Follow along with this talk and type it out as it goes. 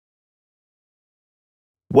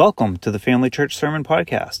Welcome to the Family Church Sermon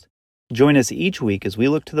Podcast. Join us each week as we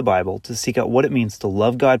look to the Bible to seek out what it means to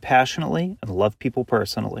love God passionately and love people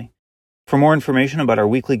personally. For more information about our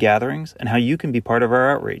weekly gatherings and how you can be part of our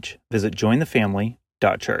outreach, visit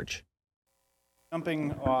jointhefamily.church.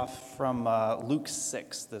 Jumping off from Luke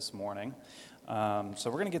 6 this morning. So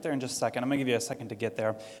we're going to get there in just a second. I'm going to give you a second to get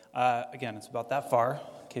there. Again, it's about that far,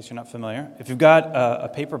 in case you're not familiar. If you've got a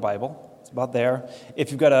paper Bible, it's about there.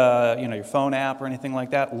 If you've got your phone app or anything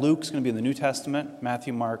like that, Luke's going to be in the New Testament.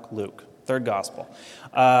 Matthew, Mark, Luke, third gospel.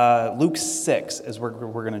 Luke 6 is where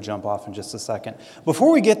we're going to jump off in just a second.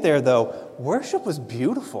 Before we get there, though, worship was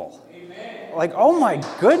beautiful. Amen. Like, oh my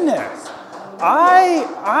goodness.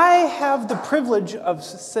 I have the privilege of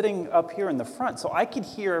sitting up here in the front, so I could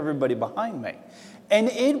hear everybody behind me. And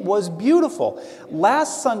it was beautiful.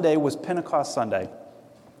 Last Sunday was Pentecost Sunday.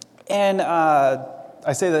 And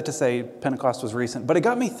I say that to say Pentecost was recent, but it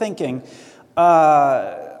got me thinking,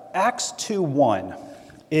 Acts 2:1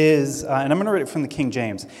 is, and I'm going to read it from the King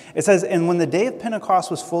James. It says, "And when the day of Pentecost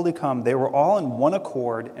was fully come, they were all in one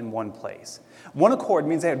accord in one place." One accord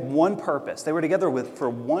means they had one purpose. They were together for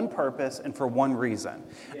one purpose and for one reason.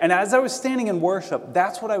 And as I was standing in worship,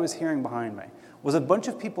 that's what I was hearing behind me, was a bunch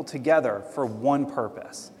of people together for one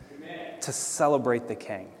purpose, to celebrate the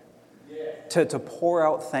King. To pour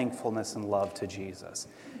out thankfulness and love to Jesus.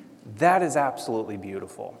 That is absolutely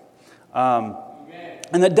beautiful. And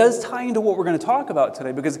that does tie into what we're going to talk about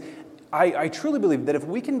today, because I truly believe that if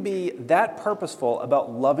we can be that purposeful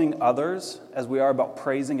about loving others as we are about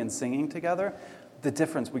praising and singing together, the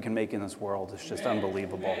difference we can make in this world is just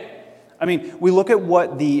unbelievable. I mean, we look at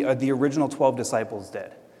what the original 12 disciples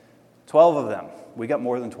did. 12 of them. We got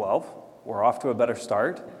more than 12. We're off to a better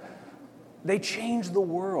start. They changed the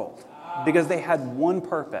world. Because they had one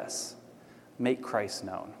purpose, make Christ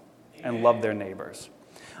known and love their neighbors.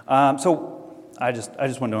 So I just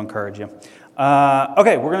wanted to encourage you.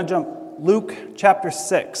 Okay, we're going to jump Luke chapter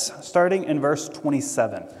 6, starting in verse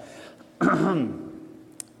 27.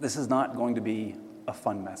 This is not going to be a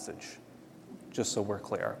fun message, just so we're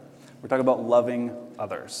clear. We're talking about loving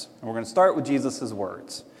others. And we're going to start with Jesus'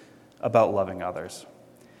 words about loving others.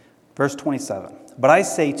 Verse 27, "But I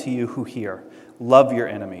say to you who hear, love your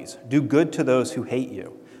enemies. Do good to those who hate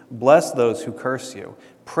you. Bless those who curse you.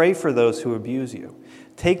 Pray for those who abuse you.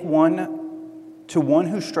 To one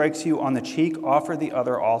who strikes you on the cheek, offer the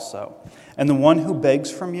other also. And the one who takes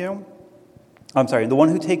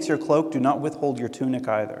your cloak, do not withhold your tunic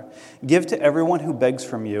either. Give to everyone who begs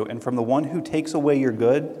from you, and from the one who takes away your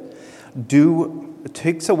goods, do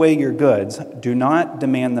not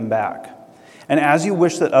demand them back. And as you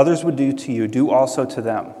wish that others would do to you, do also to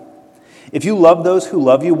them. If you love those who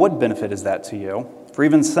love you, what benefit is that to you? For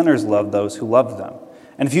even sinners love those who love them.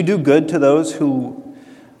 And if you do good to those who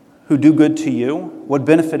do good to you, what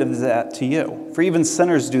benefit is that to you? For even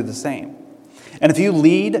sinners do the same. And if you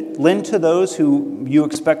lend to those who you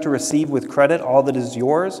expect to receive with credit all that is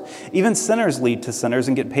yours, even sinners lead to sinners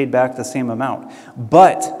and get paid back the same amount.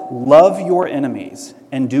 But love your enemies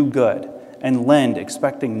and do good and lend,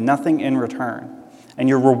 expecting nothing in return. And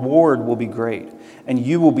your reward will be great, and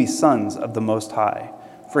you will be sons of the Most High.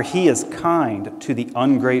 For he is kind to the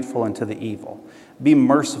ungrateful and to the evil. Be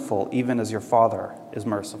merciful, even as your Father is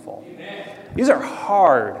merciful." Amen. These are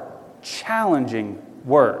hard, challenging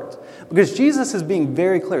words, because Jesus is being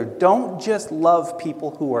very clear. Don't just love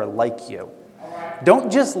people who are like you. Don't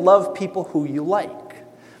just love people who you like.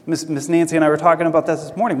 Miss Nancy and I were talking about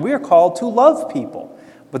this morning. We are called to love people,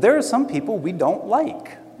 but there are some people we don't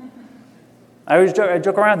like. I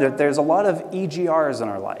joke around that there's a lot of EGRs in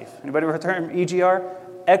our life. Anybody ever heard the term EGR?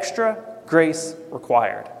 Extra grace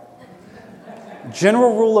required.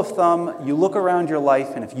 General rule of thumb, you look around your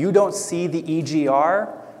life, and if you don't see the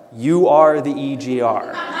EGR, you are the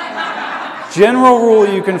EGR. General rule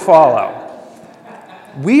you can follow.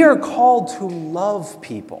 We are called to love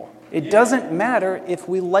people. It doesn't matter if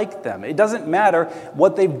we like them. It doesn't matter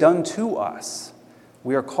what they've done to us.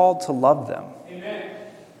 We are called to love them. Amen.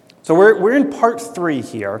 So we're in part 3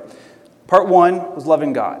 here. Part 1 was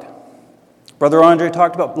loving God. Brother Andre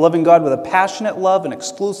talked about loving God with a passionate love, an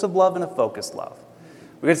exclusive love, and a focused love.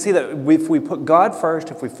 We're going to see that if we put God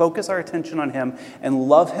first, if we focus our attention on Him and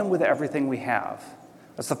love Him with everything we have,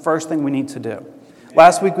 that's the first thing we need to do.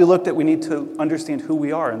 Last week we looked at we need to understand who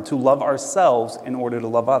we are and to love ourselves in order to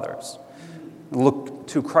love others. Look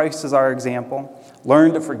to Christ as our example.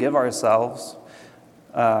 Learn to forgive ourselves.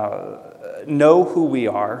 Know who we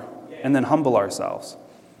are, and then humble ourselves.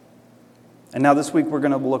 And now this week we're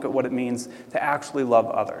going to look at what it means to actually love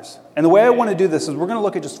others. And the way I want to do this is we're going to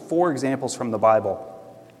look at just 4 examples from the Bible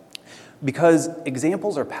Because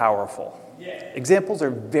examples are powerful. Examples are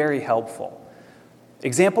very helpful.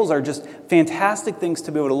 Examples are just fantastic things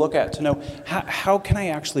to be able to look at, to know, how can I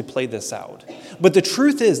actually play this out? But the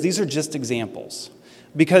truth is, these are just examples.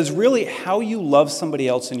 Because really, how you love somebody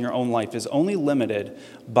else in your own life is only limited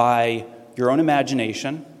by your own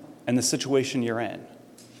imagination and the situation you're in.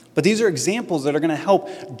 But these are examples that are going to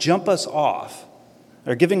help jump us off,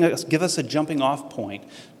 or give us a jumping off point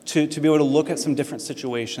to be able to look at some different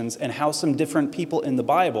situations and how some different people in the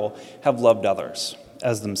Bible have loved others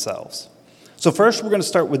as themselves. So first, we're going to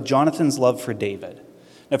start with Jonathan's love for David.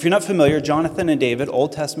 Now, if you're not familiar, Jonathan and David,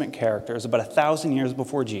 Old Testament characters, about 1,000 years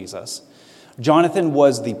before Jesus. Jonathan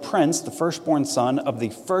was the prince, the firstborn son of the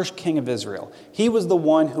first king of Israel. He was the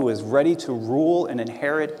one who was ready to rule and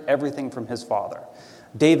inherit everything from his father.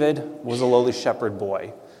 David was a lowly shepherd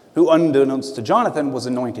boy who, unbeknownst to Jonathan, was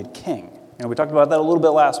anointed king. And we talked about that a little bit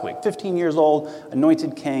last week. 15 years old,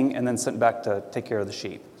 anointed king, and then sent back to take care of the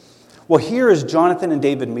sheep. Well, here is Jonathan and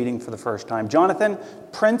David meeting for the first time. Jonathan,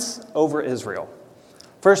 prince over Israel.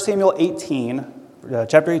 1 Samuel 18,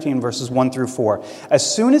 chapter 18, verses 1 through 4.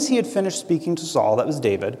 As soon as he had finished speaking to Saul, that was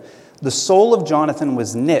David, the soul of Jonathan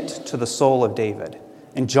was knit to the soul of David,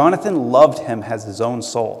 and Jonathan loved him as his own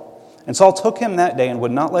soul. And Saul took him that day and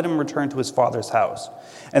would not let him return to his father's house.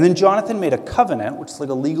 And then Jonathan made a covenant, which is like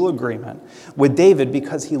a legal agreement, with David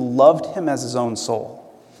because he loved him as his own soul.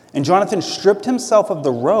 And Jonathan stripped himself of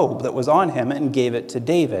the robe that was on him and gave it to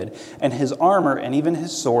David, and his armor, and even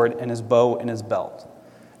his sword, and his bow, and his belt.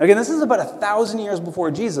 Again, this is about 1,000 years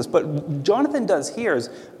before Jesus, but what Jonathan does here is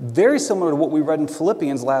very similar to what we read in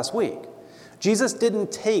Philippians last week. Jesus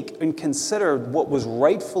didn't take and consider what was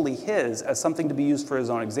rightfully his as something to be used for his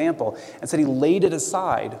own example, and said he laid it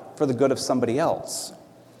aside for the good of somebody else.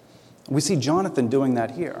 We see Jonathan doing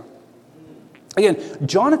that here. Again,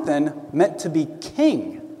 Jonathan meant to be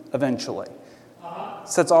king eventually.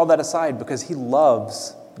 Sets all that aside because he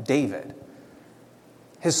loves David.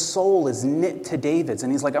 His soul is knit to David's,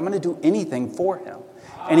 and he's like, I'm going to do anything for him.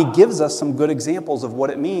 And he gives us some good examples of what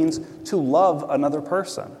it means to love another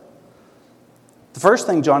person. The first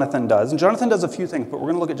thing Jonathan does, and Jonathan does a few things, but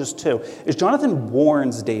we're going to look at just two, is Jonathan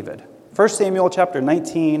warns David. 1 Samuel chapter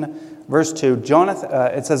 19, verse 2,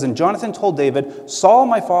 it says, And Jonathan told David, Saul,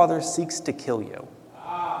 my father, seeks to kill you.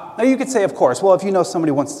 Now you could say, of course, well, if you know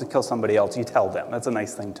somebody wants to kill somebody else, you tell them. That's a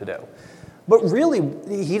nice thing to do. But really,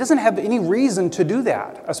 he doesn't have any reason to do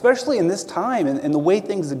that, especially in this time and the way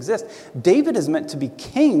things exist. David is meant to be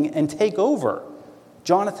king and take over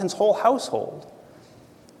Jonathan's whole household.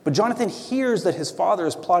 But Jonathan hears that his father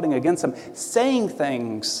is plotting against him, saying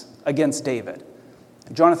things against David.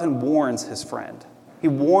 Jonathan warns his friend. He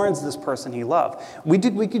warns this person he loved.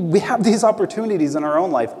 We have these opportunities in our own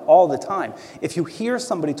life all the time. If you hear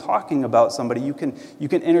somebody talking about somebody, you can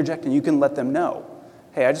interject and you can let them know.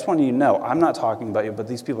 Hey, I just want you to know, I'm not talking about you, but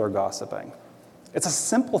these people are gossiping. It's a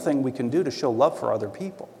simple thing we can do to show love for other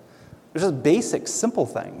people. They're just basic, simple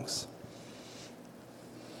things.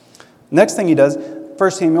 Next thing he does,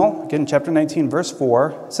 1 Samuel, again, chapter 19, verse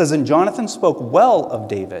 4, says, And Jonathan spoke well of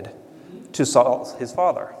David to Saul, his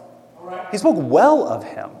father. He spoke well of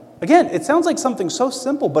him. Again, it sounds like something so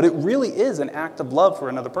simple, but it really is an act of love for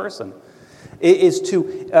another person. It is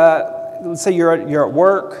to, let's say you're at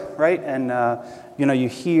work, right? And, you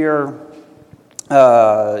hear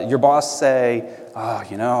your boss say,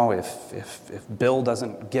 if Bill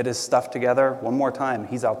doesn't get his stuff together one more time,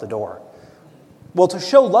 he's out the door. Well, to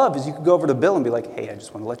show love is you could go over to Bill and be like, hey, I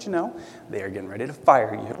just want to let you know, they are getting ready to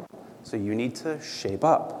fire you, so you need to shape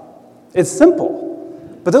up. It's simple.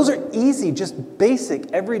 But those are easy, just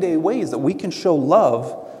basic, everyday ways that we can show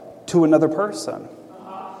love to another person.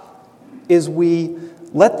 Is we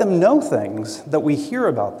let them know things that we hear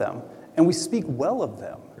about them, and we speak well of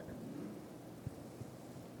them.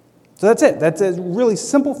 So that's it. That's a really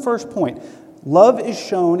simple first point. Love is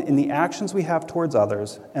shown in the actions we have towards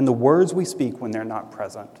others and the words we speak when they're not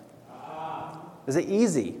present. It's an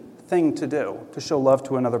easy thing to do, to show love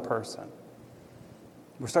to another person.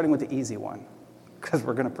 We're starting with the easy one, because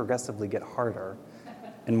we're going to progressively get harder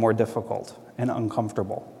and more difficult and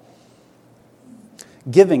uncomfortable.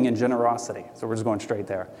 Giving and generosity. So we're just going straight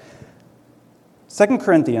there. 2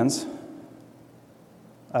 Corinthians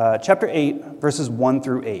chapter 8, verses 1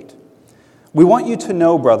 through 8. We want you to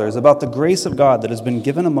know, brothers, about the grace of God that has been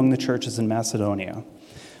given among the churches in Macedonia.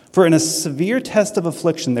 For in a severe test of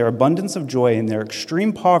affliction, their abundance of joy and their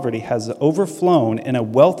extreme poverty has overflown in a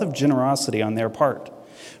wealth of generosity on their part.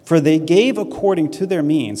 For they gave according to their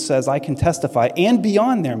means, says I can testify, and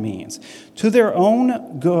beyond their means, to their own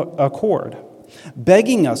accord,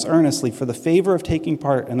 begging us earnestly for the favor of taking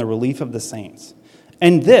part in the relief of the saints.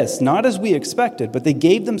 And this, not as we expected, but they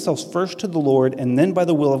gave themselves first to the Lord and then by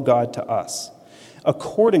the will of God to us.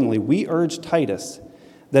 Accordingly, we urge Titus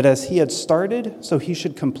that as he had started, so he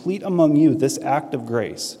should complete among you this act of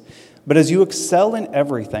grace. But as you excel in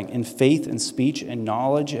everything, in faith and speech and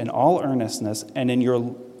knowledge and all earnestness, and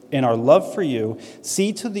in our love for you,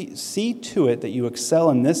 see to it that you excel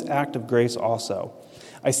in this act of grace also.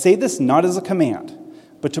 I say this not as a command,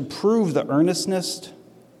 but to prove by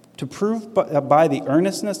the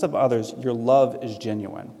earnestness of others your love is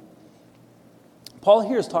genuine. Paul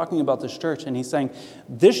here is talking about this church, and he's saying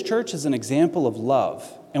this church is an example of love,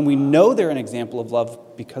 and we know they're an example of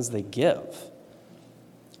love because they give.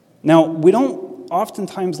 Now, we don't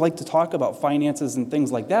oftentimes like to talk about finances and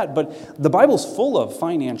things like that, but the Bible's full of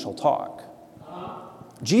financial talk.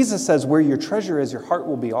 Jesus says, where your treasure is, your heart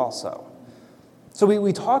will be also. So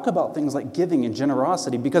we talk about things like giving and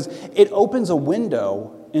generosity because it opens a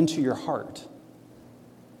window into your heart.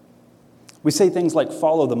 We say things like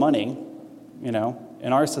follow the money, in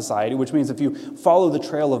our society, which means if you follow the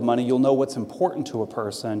trail of money, you'll know what's important to a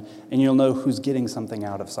person and you'll know who's getting something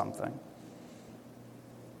out of something.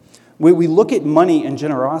 We look at money and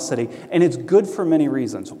generosity, and it's good for many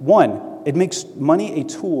reasons. One, it makes money a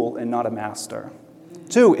tool and not a master.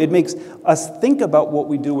 Two, it makes us think about what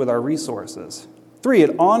we do with our resources. Three,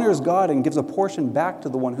 it honors God and gives a portion back to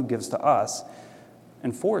the one who gives to us.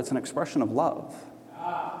 And four, it's an expression of love.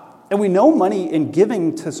 And we know money and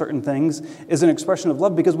giving to certain things is an expression of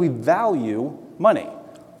love because we value money.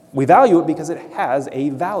 We value it because it has a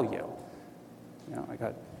value. I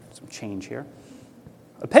got some change here.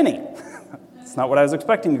 A penny. It's not what I was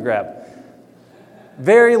expecting to grab.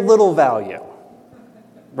 Very little value,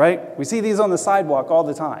 right? We see these on the sidewalk all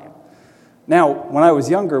the time. Now, when I was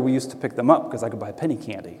younger, we used to pick them up because I could buy penny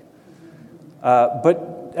candy.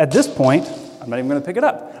 But at this point, I'm not even going to pick it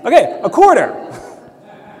up. Okay, a quarter.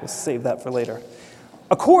 We'll save that for later.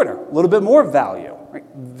 A quarter, a little bit more value, right?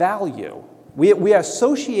 Value. We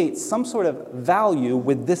associate some sort of value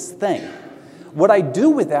with this thing. What I do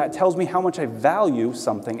with that tells me how much I value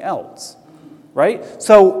something else, right?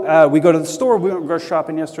 So we go to the store. We went grocery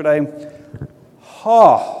shopping yesterday.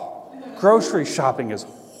 Grocery shopping is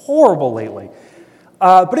horrible lately.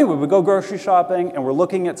 But anyway, we go grocery shopping, and we're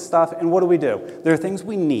looking at stuff, and what do? There are things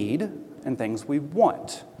we need and things we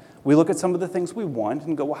want. We look at some of the things we want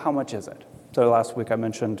and go, well, how much is it? So last week I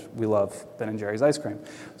mentioned we love Ben & Jerry's ice cream.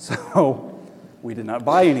 So we did not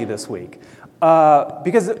buy any this week.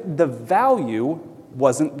 Because the value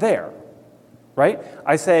wasn't there, right?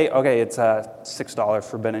 I say, okay, it's $6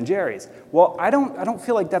 for Ben & Jerry's. Well, I don't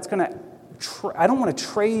feel like that's going to, I don't want to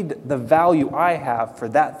trade the value I have for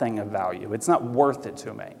that thing of value. It's not worth it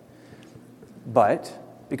to me. But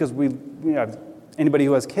because anybody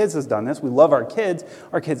who has kids has done this, we love our kids.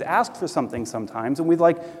 Our kids ask for something sometimes, and we're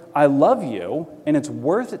like, I love you, and it's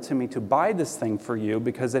worth it to me to buy this thing for you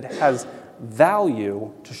because it has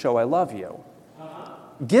value to show I love you.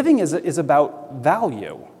 Giving is about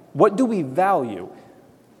value. What do we value?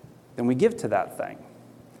 Then we give to that thing.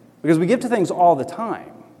 Because we give to things all the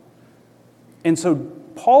time. And so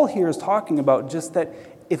Paul here is talking about just that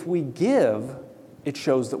if we give, it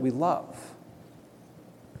shows that we love.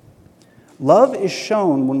 Love is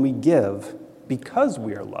shown when we give because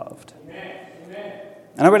we are loved. Amen.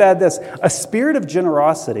 And I would add this, a spirit of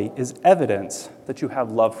generosity is evidence that you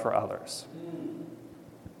have love for others.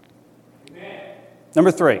 Number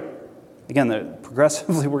 3, again,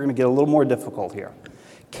 progressively we're going to get a little more difficult here.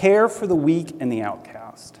 Care for the weak and the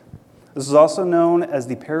outcast. This is also known as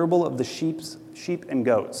the parable of the sheep and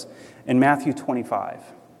goats in Matthew 25,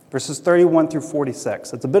 verses 31 through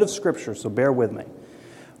 46. It's a bit of scripture, so bear with me.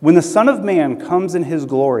 When the Son of Man comes in his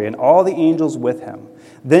glory and all the angels with him,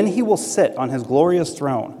 then he will sit on his glorious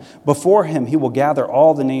throne. Before him he will gather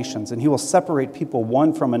all the nations, and he will separate people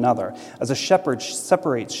one from another, as a shepherd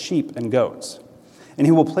separates sheep and goats. And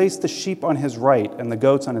he will place the sheep on his right and the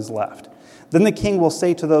goats on his left. Then the king will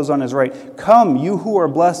say to those on his right, "Come, you who are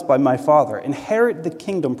blessed by my Father, inherit the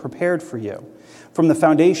kingdom prepared for you from the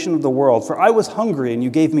foundation of the world. For I was hungry, and you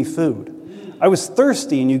gave me food. I was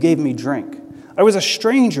thirsty, and you gave me drink. I was a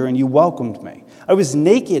stranger, and you welcomed me. I was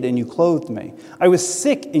naked, and you clothed me. I was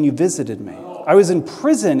sick, and you visited me. I was in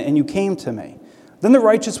prison, and you came to me." Then the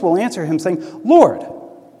righteous will answer him, saying, "Lord,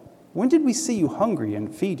 when did we see you hungry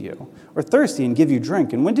and feed you, or thirsty and give you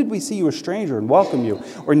drink? And when did we see you a stranger and welcome you,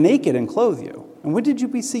 or naked and clothe you? And when did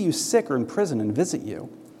we see you sick or in prison and visit you?"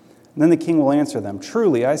 And then the king will answer them,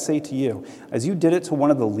 "Truly, I say to you, as you did it to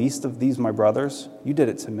one of the least of these my brothers, you did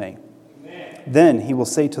it to me." Amen. Then he will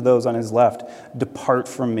say to those on his left, "Depart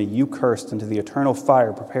from me, you cursed, into the eternal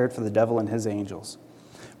fire prepared for the devil and his angels.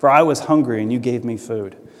 For I was hungry, and you gave me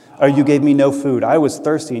food. Or you gave me no food. I was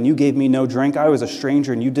thirsty, and you gave me no drink. I was a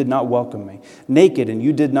stranger, and you did not welcome me. Naked, and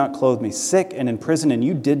you did not clothe me. Sick and in prison, and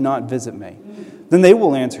you did not visit me. Then they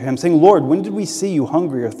will answer him, saying, Lord, when did we see you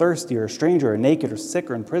hungry or thirsty or a stranger or naked or sick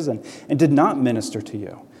or in prison, and did not minister to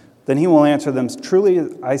you? Then he will answer them, truly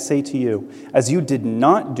I say to you, as you did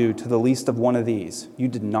not do to the least of one of these, you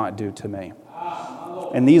did not do to me.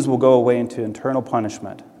 And these will go away into eternal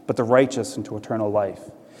punishment, but the righteous into eternal life.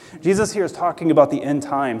 Jesus here is talking about the end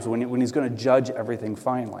times when he's going to judge everything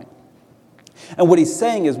finally. And what he's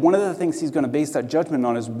saying is one of the things he's going to base that judgment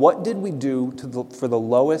on is what did we do for the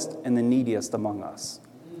lowest and the neediest among us?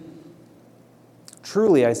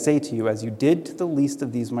 Truly, I say to you, as you did to the least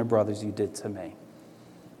of these my brothers, you did to me.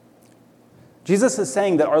 Jesus is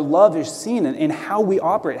saying that our love is seen in how we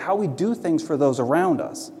operate, how we do things for those around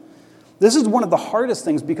us. This is one of the hardest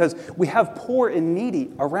things because we have poor and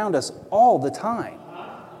needy around us all the time.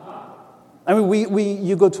 I mean,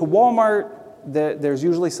 you go to Walmart, there's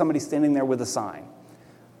usually somebody standing there with a sign.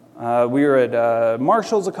 We were at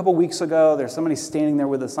Marshall's a couple weeks ago. There's somebody standing there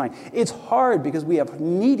with a sign. It's hard because we have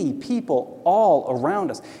needy people all around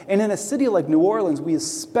us. And in a city like New Orleans, we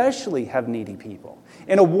especially have needy people.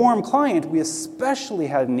 In a warm climate, we especially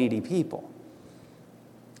have needy people.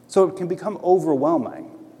 So it can become overwhelming.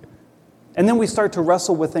 And then we start to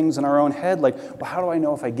wrestle with things in our own head, like, well, how do I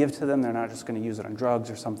know if I give to them, they're not just going to use it on drugs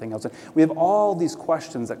or something else? We have all these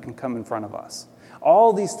questions that can come in front of us,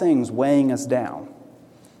 all these things weighing us down.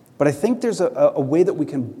 But I think there's a way that we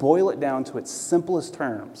can boil it down to its simplest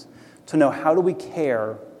terms to know how do we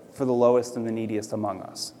care for the lowest and the neediest among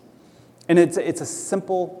us. And it's a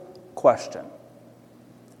simple question.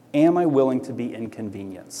 Am I willing to be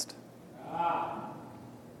inconvenienced?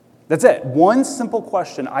 That's it. One simple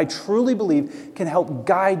question I truly believe can help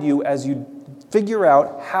guide you as you figure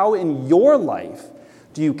out how in your life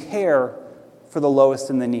do you care for the lowest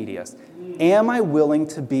and the neediest. Am I willing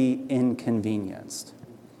to be inconvenienced?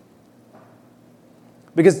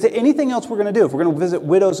 Because to anything else we're going to do, if we're going to visit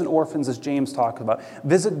widows and orphans, as James talked about,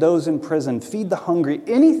 visit those in prison, feed the hungry,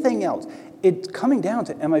 anything else, it's coming down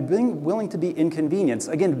to, am I being willing to be inconvenienced?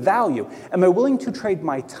 Again, value. Am I willing to trade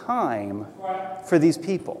my time for these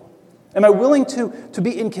people? Am I willing to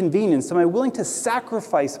be inconvenienced? Am I willing to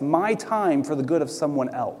sacrifice my time for the good of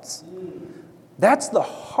someone else? That's the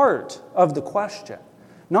heart of the question.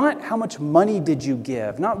 Not how much money did you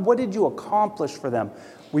give, not what did you accomplish for them.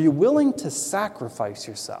 Were you willing to sacrifice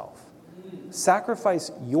yourself?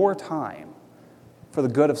 Sacrifice your time for the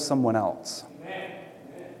good of someone else?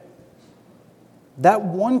 That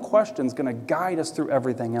one question is going to guide us through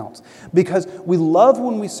everything else. Because we love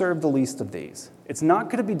when we serve the least of these. It's not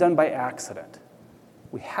going to be done by accident.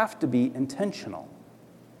 We have to be intentional.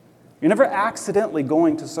 You're never accidentally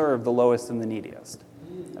going to serve the lowest and the neediest.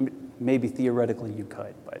 I mean, maybe theoretically you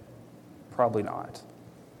could, but probably not.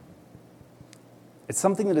 It's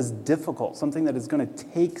something that is difficult, something that is going to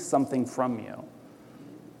take something from you.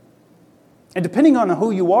 And depending on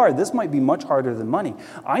who you are, this might be much harder than money.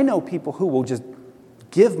 I know people who will just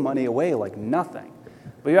give money away like nothing.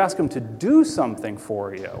 But you ask them to do something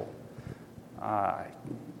for you. How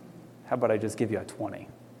about I just give you a 20?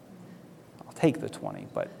 I'll take the 20,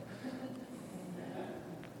 but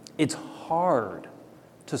it's hard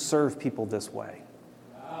to serve people this way.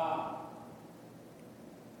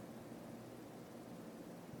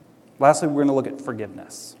 Lastly, we're going to look at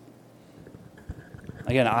forgiveness.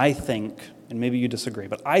 Again, I think, and maybe you disagree,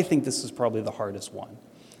 but I think this is probably the hardest one.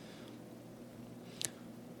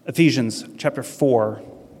 Ephesians chapter 4,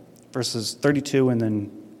 verses 32, and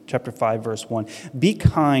then chapter 5, verse 1. Be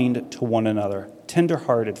kind to one another,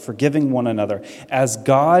 tenderhearted, forgiving one another, as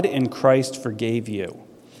God in Christ forgave you.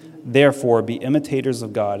 Therefore, be imitators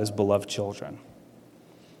of God as beloved children.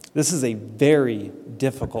 This is a very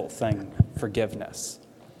difficult thing, forgiveness.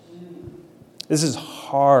 This is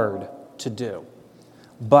hard to do.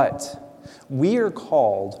 But we are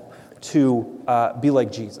called to be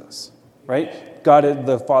like Jesus, right? God,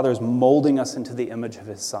 the Father, is molding us into the image of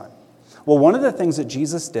His Son. Well, one of the things that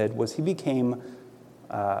Jesus did was He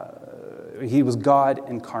was God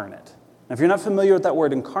incarnate. Now, if you're not familiar with that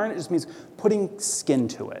word, incarnate just means putting skin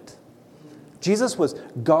to it. Jesus was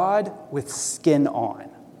God with skin on.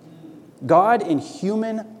 God in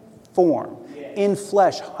human form, in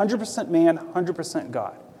flesh, 100% man, 100%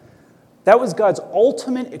 God. That was God's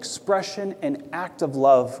ultimate expression and act of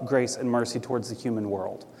love, grace, and mercy towards the human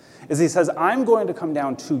world. Is He says, I'm going to come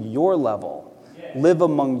down to your level, live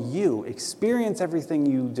among you, experience everything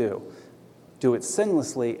you do it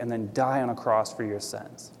sinlessly, and then die on a cross for your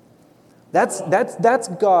sins. That's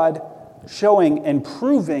God showing and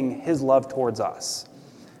proving His love towards us.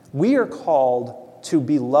 we are called to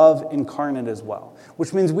be love incarnate as well,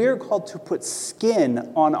 which means we are called to put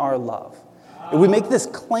skin on our love. If we make this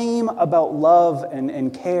claim about love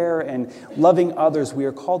and care and loving others, we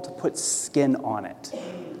are called to put skin on it.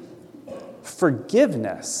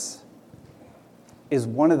 Forgiveness is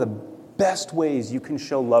one of the best ways you can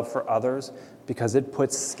show love for others because it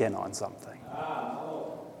puts skin on something.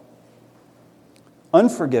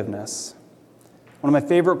 Unforgiveness, one of my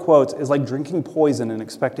favorite quotes, is like drinking poison and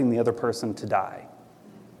expecting the other person to die.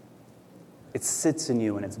 It sits in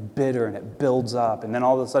you and it's bitter and it builds up, and then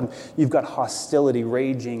all of a sudden you've got hostility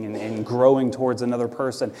raging and growing towards another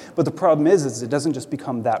person. But the problem is it doesn't just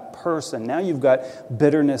become that person. Now you've got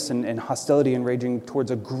bitterness and hostility and raging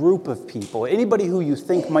towards a group of people, anybody who you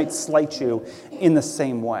think might slight you in the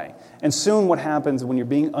same way. And soon what happens when you're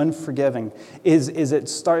being unforgiving is it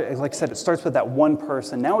starts with that one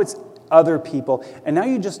person. Now it's other people, and now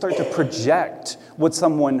you just start to project what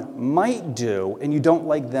someone might do, and you don't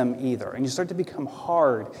like them either. And you start to become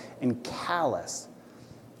hard and callous.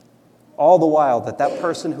 All the while that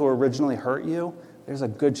person who originally hurt you, there's a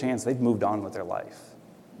good chance they've moved on with their life.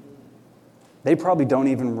 They probably don't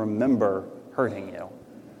even remember hurting you,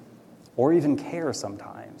 or even care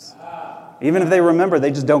sometimes. Even if they remember,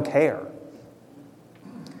 they just don't care.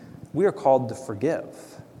 We are called to forgive.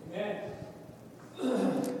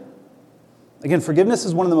 Again, forgiveness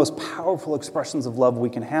is one of the most powerful expressions of love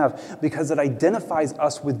we can have because it identifies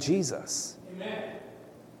us with Jesus. Amen.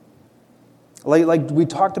 Like we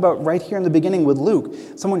talked about right here in the beginning with Luke,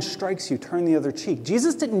 someone strikes you, turn the other cheek.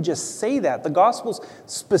 Jesus didn't just say that. The Gospels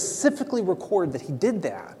specifically record that he did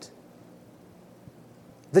that.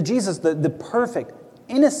 That Jesus, the perfect,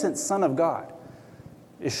 innocent Son of God,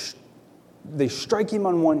 they strike him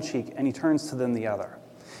on one cheek and he turns to them the other.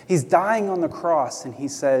 He's dying on the cross and he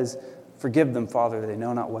says, "Forgive them, Father, they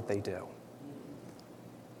know not what they do."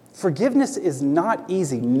 Forgiveness is not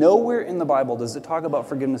easy. Nowhere in the Bible does it talk about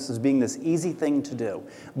forgiveness as being this easy thing to do,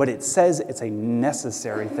 but it says it's a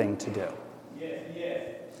necessary thing to do.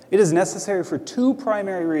 It is necessary for two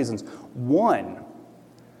primary reasons. One,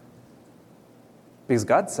 because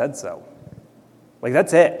God said so.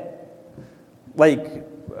 That's it.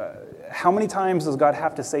 How many times does God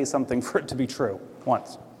have to say something for it to be true?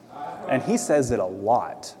 Once. And he says it a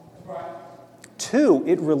lot. Two,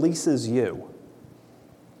 it releases you.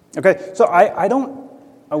 Okay, so I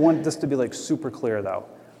want this to be super clear though.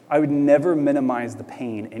 I would never minimize the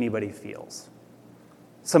pain anybody feels.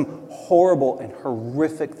 Some horrible and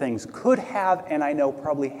horrific things could have, and I know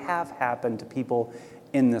probably have happened to people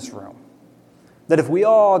in this room. That if we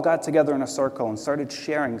all got together in a circle and started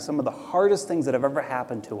sharing some of the hardest things that have ever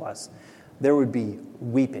happened to us, there would be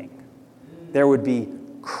weeping. There would be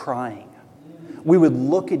crying. We would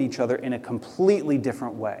look at each other in a completely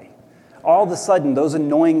different way. All of a sudden, those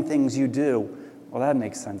annoying things you do, well, that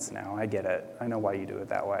makes sense now. I get it. I know why you do it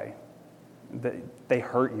that way. They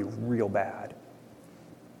hurt you real bad.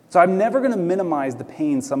 So I'm never going to minimize the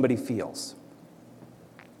pain somebody feels.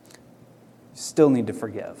 You still need to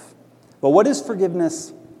forgive. But what is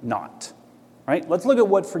forgiveness not? Right? Let's look at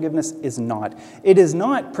what forgiveness is not. It is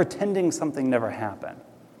not pretending something never happened.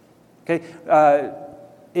 Okay?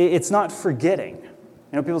 It's not forgetting.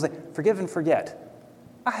 People say, forgive and forget.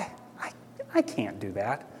 I can't do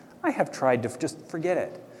that. I have tried to just forget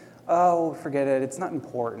it. Oh, forget it. It's not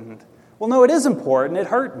important. Well, no, it is important. It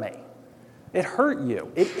hurt me. It hurt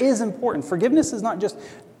you. It is important. Forgiveness is not just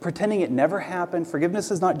pretending it never happened.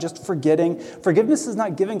 Forgiveness is not just forgetting. Forgiveness is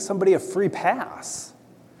not giving somebody a free pass.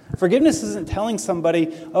 Forgiveness isn't telling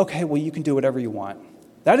somebody, okay, well, you can do whatever you want.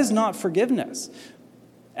 That is not forgiveness.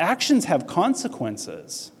 Actions have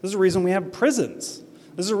consequences. This is the reason we have prisons.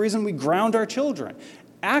 This is the reason we ground our children.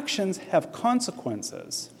 Actions have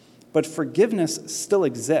consequences, but forgiveness still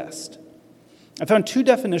exists. I found two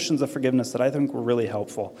definitions of forgiveness that I think were really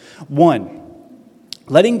helpful. One,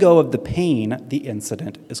 letting go of the pain the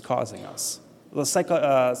incident is causing us. I can't say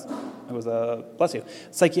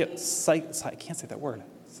that word.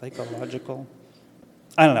 Psychological?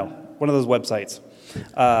 I don't know. One of those websites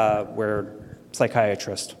where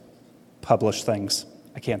psychiatrists publish things.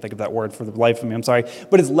 I can't think of that word for the life of me, I'm sorry.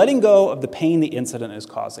 But it's letting go of the pain the incident is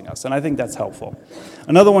causing us, and I think that's helpful.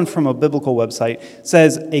 Another one from a biblical website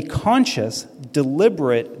says, a conscious,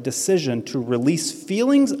 deliberate decision to release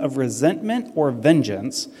feelings of resentment or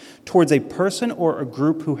vengeance towards a person or a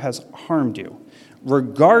group who has harmed you,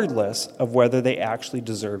 regardless of whether they actually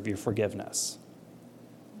deserve your forgiveness.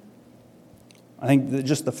 I think that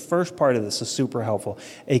just the first part of this is super helpful.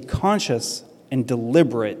 A conscious and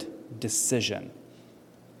deliberate decision.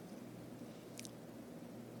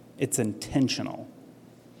 It's intentional.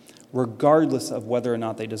 regardless of whether or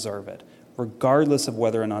not they deserve it, regardless of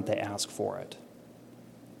whether or not they ask for it.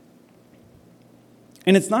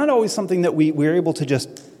 And it's not always something that we're able to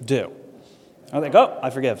just do. I think, oh, I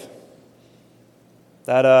forgive.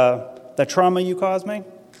 That trauma you caused me,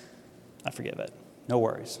 I forgive it. No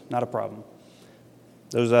worries, not a problem.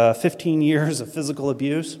 Those 15 years of physical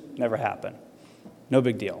abuse, never happened. No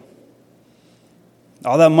big deal.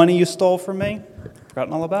 All that money you stole from me,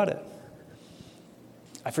 forgotten all about it.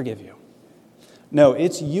 I forgive you. No,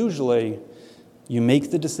 it's usually you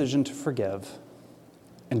make the decision to forgive,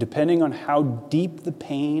 and depending on how deep the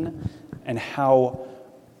pain and how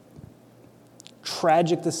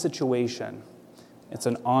tragic the situation, it's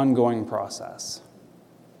an ongoing process.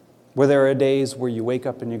 Where there are days where you wake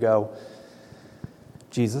up and you go,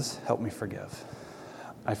 Jesus, help me forgive.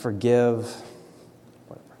 I forgive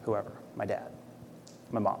whoever, my dad,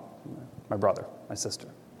 my mom, my brother, my sister,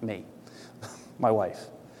 me, my wife,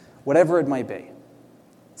 whatever it might be.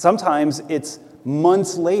 Sometimes it's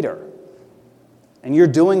months later, and you're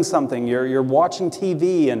doing something, you're watching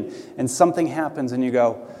TV, and something happens, and you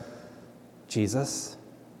go, Jesus,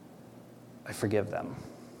 I forgive them.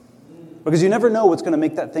 Because you never know what's going to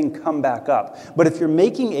make that thing come back up. But if you're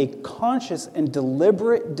making a conscious and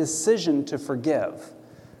deliberate decision to forgive,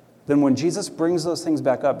 then when Jesus brings those things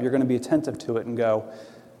back up, you're going to be attentive to it and go,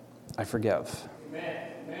 I forgive.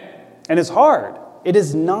 Amen. Amen. And it's hard. It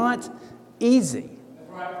is not easy.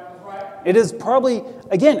 That's right. It is probably,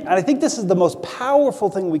 again, and I think this is the most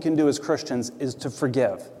powerful thing we can do as Christians is to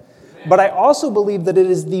forgive. Amen. But I also believe that it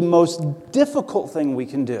is the most difficult thing we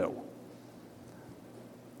can do.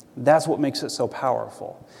 That's what makes it so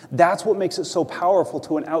powerful. That's what makes it so powerful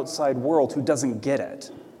to an outside world who doesn't get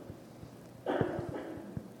it.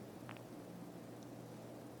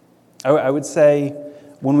 I would say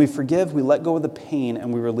when we forgive, we let go of the pain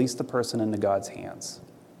and we release the person into God's hands.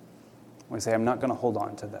 We say, I'm not going to hold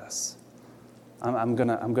on to this. I'm going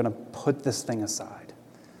to put this thing aside.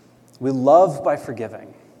 We love by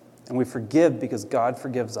forgiving, and we forgive because God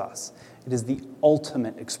forgives us. It is the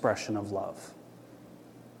ultimate expression of love.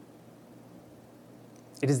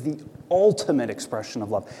 It is the ultimate expression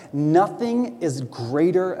of love. Nothing is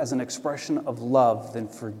greater as an expression of love than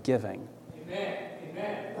forgiving. Amen.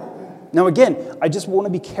 Amen. Now again, I just want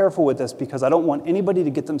to be careful with this because I don't want anybody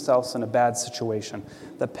to get themselves in a bad situation.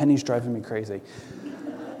 That penny's driving me crazy.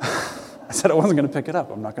 I said I wasn't going to pick it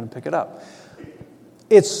up. I'm not going to pick it up.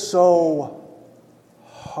 It's so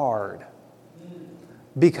hard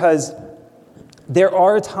because there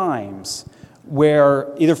are times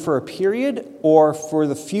where either for a period or for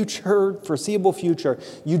the future, foreseeable future,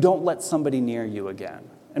 you don't let somebody near you again.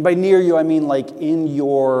 And by near you, I mean like in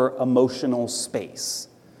your emotional space,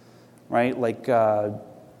 right? Like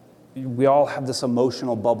we all have this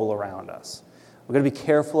emotional bubble around us. We're going to be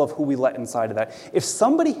careful of who we let inside of that. If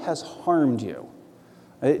somebody has harmed you,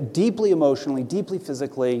 deeply emotionally, deeply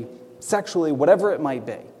physically, sexually, whatever it might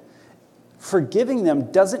be, forgiving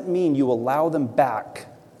them doesn't mean you allow them back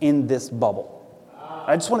in this bubble.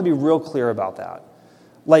 I just want to be real clear about that.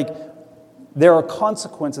 Like, there are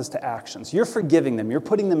consequences to actions. You're forgiving them. You're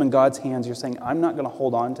putting them in God's hands. You're saying, I'm not going to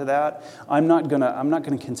hold on to that. I'm not going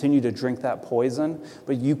to continue to drink that poison,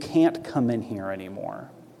 but you can't come in here anymore.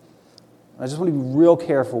 I just want to be real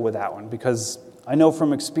careful with that one because I know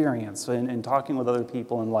from experience and talking with other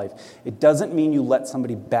people in life, it doesn't mean you let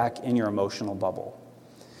somebody back in your emotional bubble.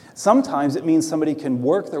 Sometimes it means somebody can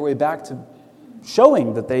work their way back to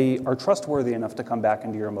showing that they are trustworthy enough to come back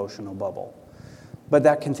into your emotional bubble. But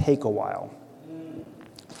that can take a while.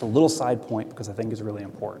 It's a little side point because I think it's really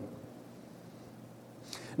important.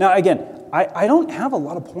 Now, again, I don't have a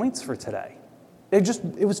lot of points for today.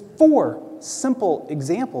 It was 4 simple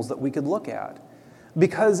examples that we could look at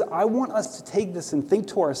because I want us to take this and think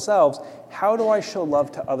to ourselves, how do I show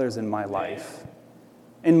love to others in my life?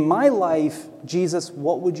 In my life, Jesus,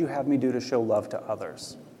 what would you have me do to show love to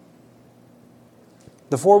others?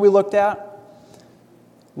 The 4 we looked at,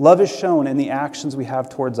 love is shown in the actions we have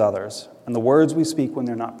towards others and the words we speak when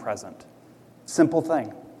they're not present. Simple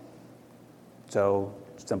thing. So,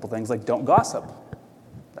 simple things like don't gossip.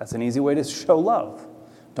 That's an easy way to show love.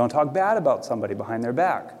 Don't talk bad about somebody behind their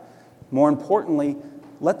back. More importantly,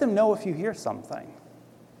 let them know if you hear something.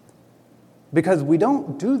 Because we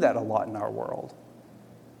don't do that a lot in our world.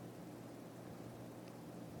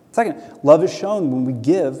 Second, love is shown when we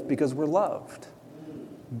give because we're loved.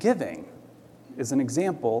 Giving is an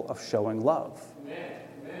example of showing love. Amen.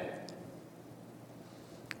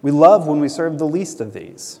 We love when we serve the least of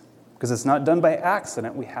these, because it's not done by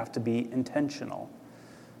accident. We have to be intentional.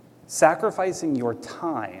 Sacrificing your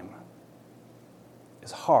time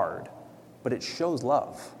is hard, but it shows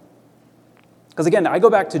love. Because again, I go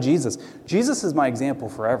back to Jesus. Jesus is my example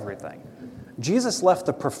for everything. Jesus left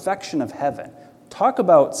the perfection of heaven. Talk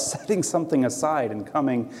about setting something aside and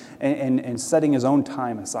coming and setting his own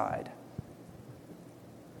time aside.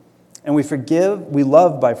 And we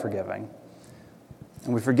love by forgiving.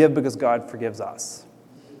 And we forgive because God forgives us.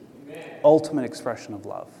 Amen. Ultimate expression of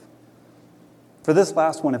love. For this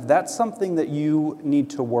last one, if that's something that you need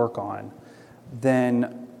to work on,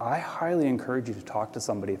 then I highly encourage you to talk to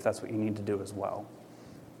somebody if that's what you need to do as well.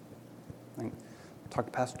 Talk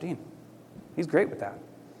to Pastor Dean. He's great with that.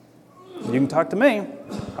 You can talk to me.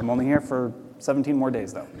 I'm only here for 17 more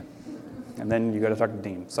days, though. And then you got to talk to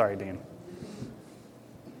Dean. Sorry, Dean.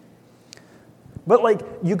 But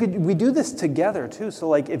we do this together too.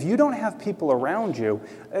 So if you don't have people around you,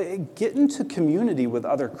 get into community with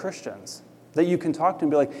other Christians that you can talk to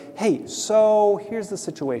and be like, hey, so here's the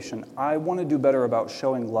situation. I want to do better about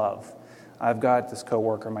showing love. I've got this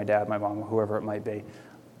coworker, my dad, my mom, whoever it might be.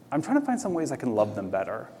 I'm trying to find some ways I can love them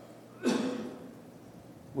better.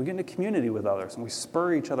 We get into community with others and we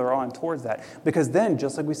spur each other on towards that. Because then,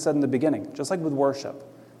 just like we said in the beginning, just like with worship,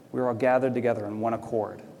 we were all gathered together in one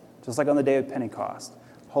accord. Just like on the day of Pentecost,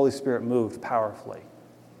 the Holy Spirit moved powerfully.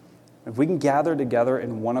 If we can gather together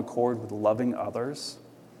in one accord with loving others,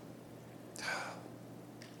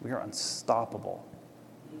 we are unstoppable,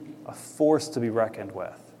 a force to be reckoned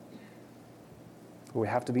with. We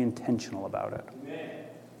have to be intentional about it. Amen.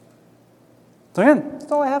 So again,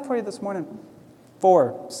 that's all I have for you this morning.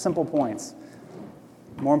 4 simple points.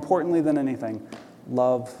 More importantly than anything,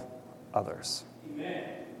 love others. Amen.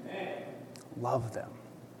 Love them.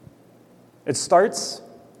 It starts,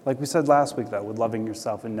 like we said last week, though, with loving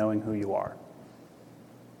yourself and knowing who you are.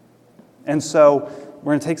 And so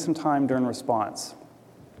we're going to take some time during response.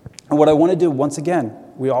 And what I want to do, once again,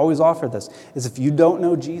 we always offer this, is if you don't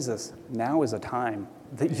know Jesus, now is a time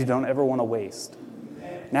that you don't ever want to waste.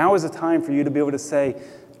 Now is a time for you to be able to say,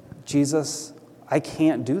 Jesus, I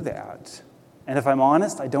can't do that. And if I'm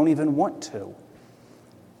honest, I don't even want to.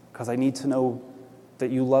 Because I need to know that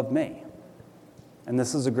you love me. And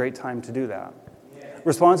this is a great time to do that.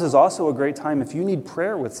 Response is also a great time if you need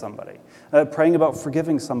prayer with somebody. Praying about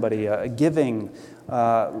forgiving somebody, giving,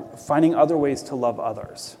 finding other ways to love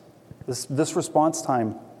others. This response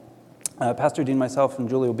time, Pastor Dean, myself, and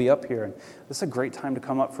Julie will be up here. And this is a great time to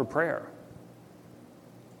come up for prayer.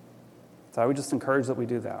 So I would just encourage that we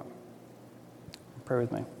do that. Pray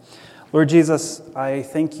with me. Lord Jesus, I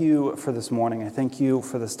thank you for this morning. I thank you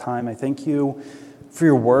for this time. I thank you for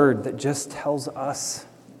your word that just tells us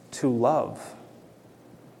to love.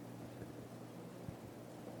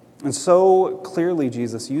 And so clearly,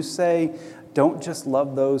 Jesus, you say, don't just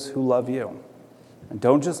love those who love you. And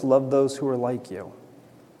don't just love those who are like you.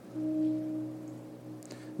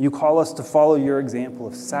 You call us to follow your example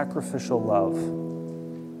of sacrificial love.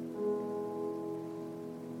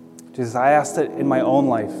 Jesus, I ask that in my own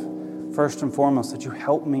life, first and foremost, that you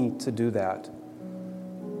help me to do that.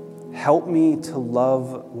 Help me to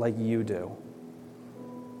love like you do.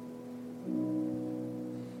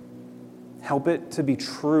 Help it to be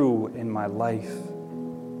true in my life.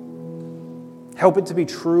 Help it to be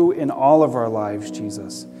true in all of our lives,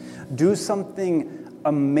 Jesus. Do something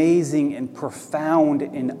amazing and profound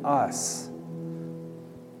in us,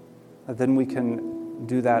 that then we can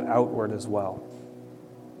do that outward as well.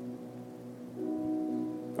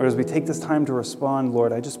 Or as we take this time to respond,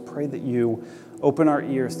 Lord, I just pray that you open our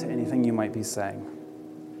ears to anything you might be saying.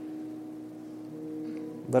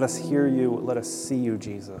 Let us hear you. Let us see you,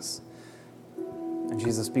 Jesus. And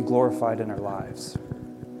Jesus, be glorified in our lives.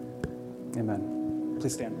 Amen.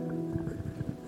 Please stand.